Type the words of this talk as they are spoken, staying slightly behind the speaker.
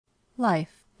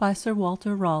Life, by Sir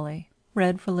Walter Raleigh.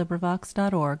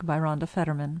 LibriVox.org.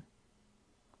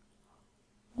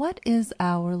 What is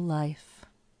our life?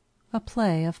 A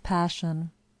play of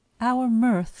passion; Our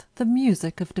mirth the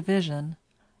music of division;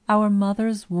 Our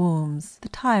mothers' wombs the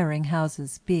tiring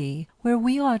houses be Where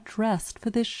we are dressed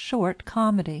for this short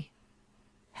comedy;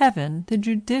 Heaven the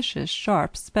judicious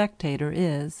sharp spectator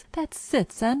is, That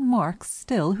sits and marks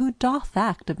still who doth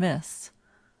act amiss;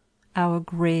 Our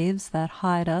graves that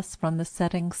hide us from the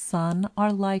setting sun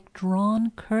Are like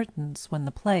drawn curtains when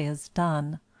the play is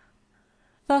done.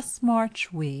 Thus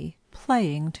march we,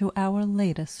 playing to our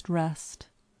latest rest,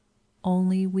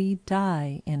 Only we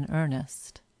die in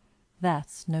earnest;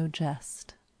 that's no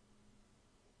jest.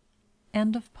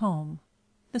 End of poem.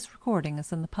 This recording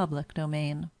is in the public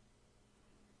domain.